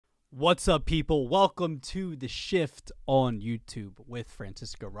What's up, people? Welcome to The Shift on YouTube with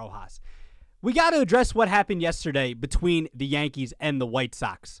Francisco Rojas. We got to address what happened yesterday between the Yankees and the White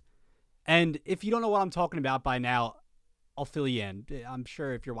Sox. And if you don't know what I'm talking about by now, I'll fill you in. I'm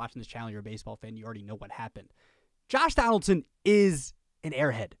sure if you're watching this channel, you're a baseball fan, you already know what happened. Josh Donaldson is an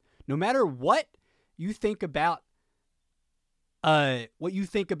airhead. No matter what you think about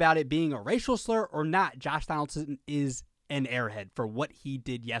it being a racial slur or not, Josh Donaldson is an airhead for what he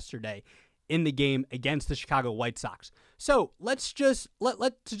did yesterday in the game against the Chicago White Sox. So let's just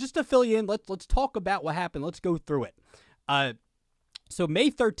to fill you in, let's talk about what happened. Let's go through it. So May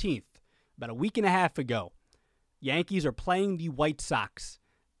 13th, about a week and a half ago, Yankees are playing the White Sox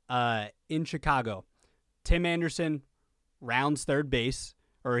in Chicago. Tim Anderson rounds third base,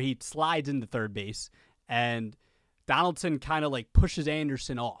 or he slides into third base, and Donaldson kind of like pushes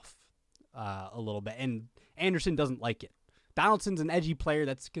Anderson off a little bit, and Anderson doesn't like it. Donaldson's an edgy player.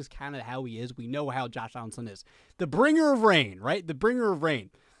 That's just kind of how he is. We know how Josh Donaldson is. The bringer of rain, right? The bringer of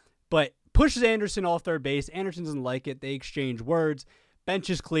rain. But pushes Anderson off third base. Anderson doesn't like it. They exchange words. Bench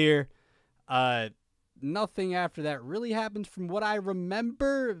is clear. Nothing after that really happens from what I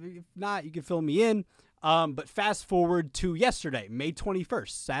remember. If not, you can fill me in. But fast forward to yesterday, May 21st.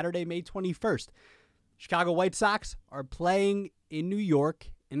 Saturday, May 21st. Chicago White Sox are playing in New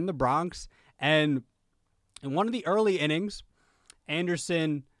York, in the Bronx, and in one of the early innings,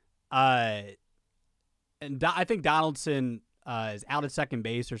 Anderson, I think Donaldson is out at second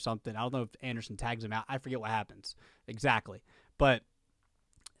base or something. I don't know if Anderson tags him out. I forget what happens exactly. But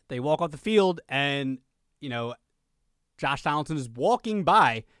they walk off the field, and, Josh Donaldson is walking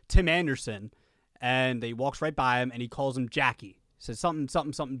by Tim Anderson, and he walks right by him, and he calls him Jackie. He says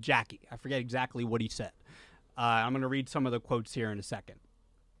something, Jackie. I forget exactly what he said. I'm going to read some of the quotes here in a second.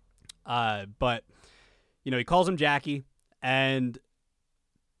 But he calls him Jackie, and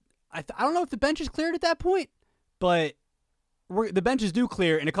I don't know if the bench is cleared at that point, but the benches do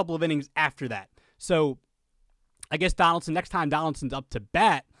clear in a couple of innings after that. So I guess next time Donaldson's up to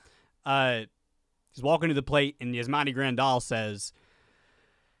bat, he's walking to the plate, and Yasmani Grandal says,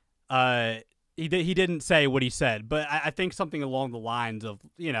 he didn't say what he said, but I think something along the lines of,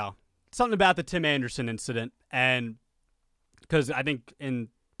 something about the Tim Anderson incident, and because I think in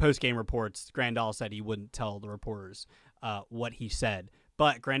post-game reports, Grandal said he wouldn't tell the reporters what he said.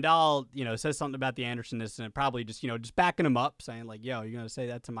 But Grandal, says something about the Anderson incident, probably just backing him up, saying like, yo, you're going to say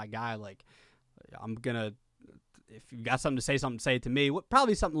that to my guy? Like, I'm going to, if you got something to say it to me.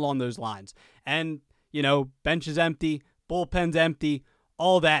 Probably something along those lines. And, bench is empty, bullpen's empty,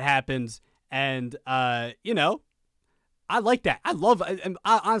 all that happens. And, I like that.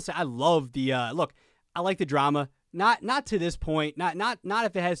 Honestly, I love the, look, I like the drama. Not to this point. Not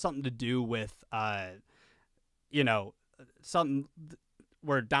if it has something to do with, something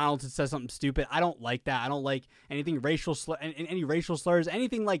where Donaldson says something stupid. I don't like that. I don't like anything any racial slurs,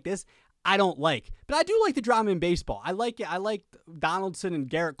 anything like this. I don't like. But I do like the drama in baseball. I like it. I liked Donaldson and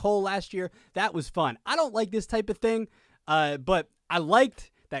Garrett Cole last year. That was fun. I don't like this type of thing, but I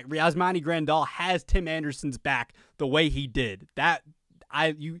liked that Yasmani Grandal has Tim Anderson's back the way he did.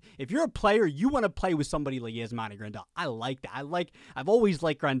 If you're a player, you want to play with somebody like Yasmani Grandal. I like that. I've always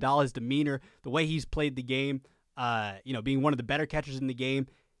liked Grandal, his demeanor, the way he's played the game, being one of the better catchers in the game.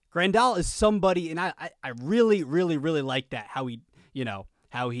 Grandal is somebody, and I really, really, really like that, how he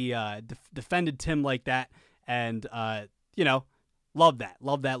defended Tim like that, and, love that.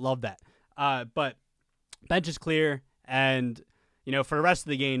 But bench is clear, and, for the rest of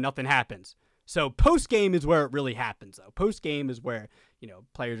the game, nothing happens. So post-game is where it really happens, though. Post-game is where,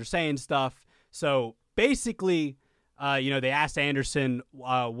 players are saying stuff. So basically, they asked Anderson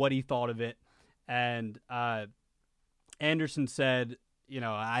what he thought of it. And Anderson said,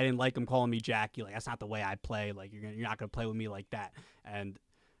 I didn't like him calling me Jackie. Like, that's not the way I play. Like, you're not going to play with me like that. And,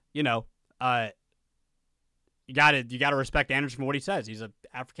 you got to respect Anderson for what he says. He's an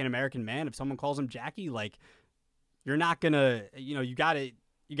African-American man. If someone calls him Jackie, like, you're not going to, you got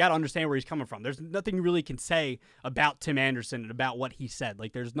to understand where he's coming from. There's nothing you really can say about Tim Anderson and about what he said.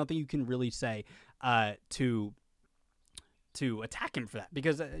 Like, there's nothing you can really say to attack him for that,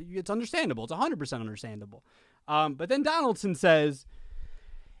 because it's understandable. It's 100% understandable. But then Donaldson says,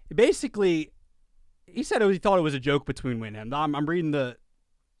 basically, he said he thought it was a joke between him and him. I'm reading the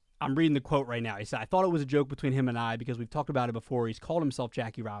quote right now. He said, I thought it was a joke between him and I because we've talked about it before. He's called himself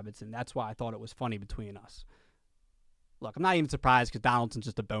Jackie Robinson. That's why I thought it was funny between us. Look, I'm not even surprised because Donaldson's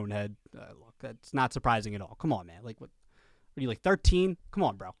just a bonehead. Look, that's not surprising at all. Come on, man. Like, what are you, like 13? Come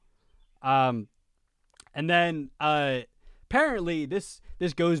on, bro. And then apparently this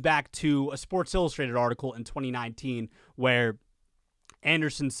goes back to a Sports Illustrated article in 2019 where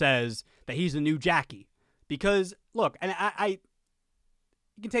Anderson says that he's the new Jackie. Because, look, and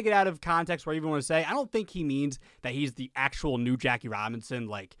you can take it out of context where you even want to say, I don't think he means that he's the actual new Jackie Robinson,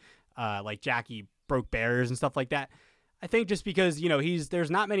 like Jackie broke barriers and stuff like that. I think just because,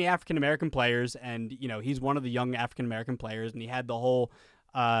 there's not many African-American players, and, he's one of the young African-American players, and he had the whole,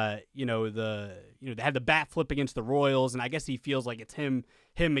 they had the bat flip against the Royals, and I guess he feels like it's him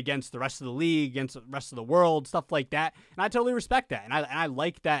against the rest of the league, against the rest of the world, stuff like that. And I totally respect that, and I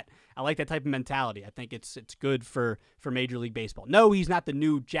like that. I like that type of mentality. I think it's good for Major League Baseball. No, he's not the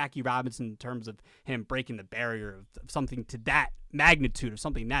new Jackie Robinson in terms of him breaking the barrier of something to that magnitude, of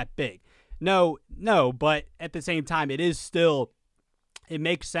something that big. No, but at the same time, it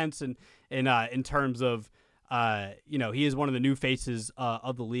makes sense in terms of, he is one of the new faces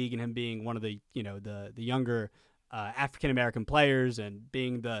of the league, and him being one of the younger African-American players, and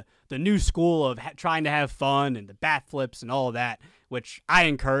being the new school of trying to have fun and the bat flips and all of that, which I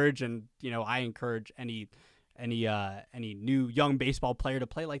encourage, and I encourage any new young baseball player to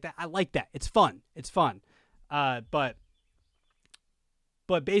play like that. I like that. It's fun.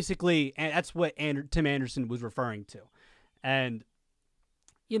 But basically, and that's what Tim Anderson was referring to. And,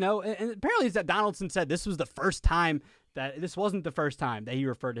 and apparently that Donaldson said this wasn't the first time that he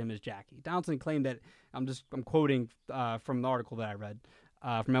referred to him as Jackie. Donaldson claimed that, I'm quoting from the article that I read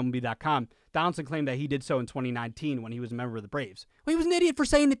from MLB.com. Donaldson claimed that he did so in 2019 when he was a member of the Braves. Well, he was an idiot for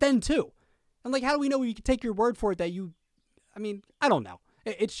saying it then, too. And, how do we know you can take your word for it that I don't know.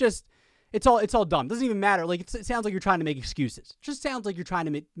 It's just... It's all dumb. It doesn't even matter. It sounds like you're trying to make excuses. It just sounds like you're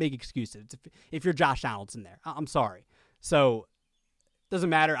trying to make excuses if you're Josh Donaldson there. I'm sorry. So, it doesn't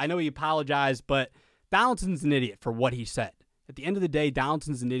matter. I know he apologized, but Donaldson's an idiot for what he said. At the end of the day,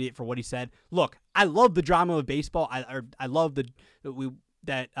 Donaldson's an idiot for what he said. Look, I love the drama of baseball. I love we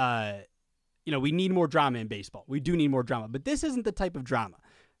need more drama in baseball. We do need more drama. But this isn't the type of drama.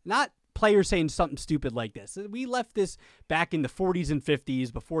 Not players saying something stupid like this. We left this back in the 40s and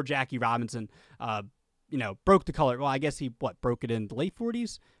 50s before Jackie Robinson, broke the color. Well, I guess he broke it in the late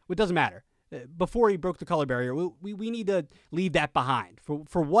 40s. It doesn't matter. Before he broke the color barrier, we need to leave that behind.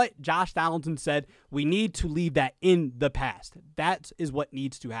 For what Josh Donaldson said, we need to leave that in the past. That is what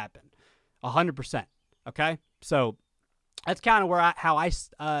needs to happen, 100%. Okay, so that's kind of how I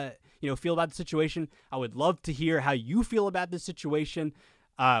feel about the situation. I would love to hear how you feel about this situation.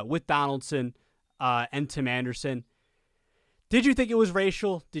 With Donaldson and Tim Anderson. Did you think it was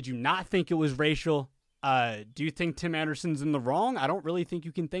racial? Did you not think it was racial? Do you think Tim Anderson's in the wrong? I don't really think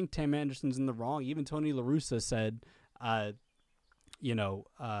you can think Tim Anderson's in the wrong. Even Tony La Russa said, he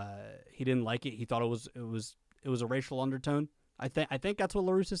didn't like it. He thought it was a racial undertone. I think that's what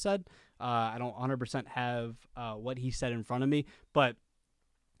La Russa said. I don't 100% have what he said in front of me, but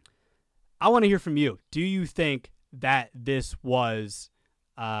I want to hear from you. Do you think that this was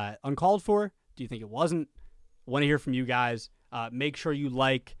uncalled for? Do you think it wasn't? I want to hear from you guys. Make sure you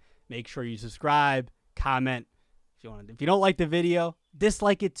like, make sure you subscribe, comment. If you don't like the video,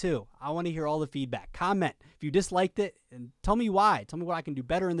 dislike it too. I want to hear all the feedback. Comment if you disliked it, and tell me why. Tell me what I can do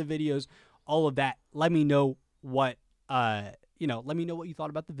better in the videos. All of that. Let me know what let me know what you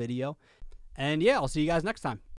thought about the video. And yeah, I'll see you guys next time.